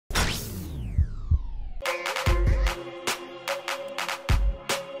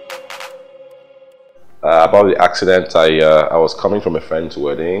About the accident, I was coming from a friend's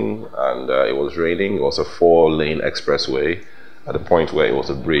wedding, and it was raining. It was a 4-lane expressway at the point where it was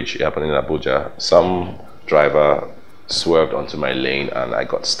a bridge. It happened in Abuja. Some driver swerved onto my lane, and I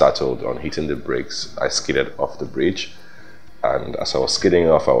got startled on hitting the brakes. I skidded off the bridge, and as I was skidding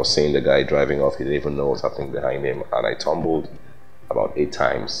off, I was seeing the guy driving off. He didn't even know what was happening behind him, and I tumbled about 8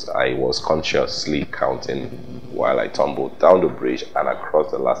 times. I was consciously counting while I tumbled down the bridge and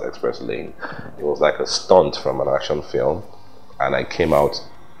across the last express lane. It was like a stunt from an action film, and I came out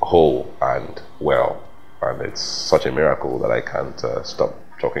whole and well, and it's such a miracle that I can't stop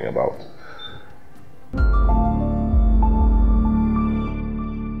talking about.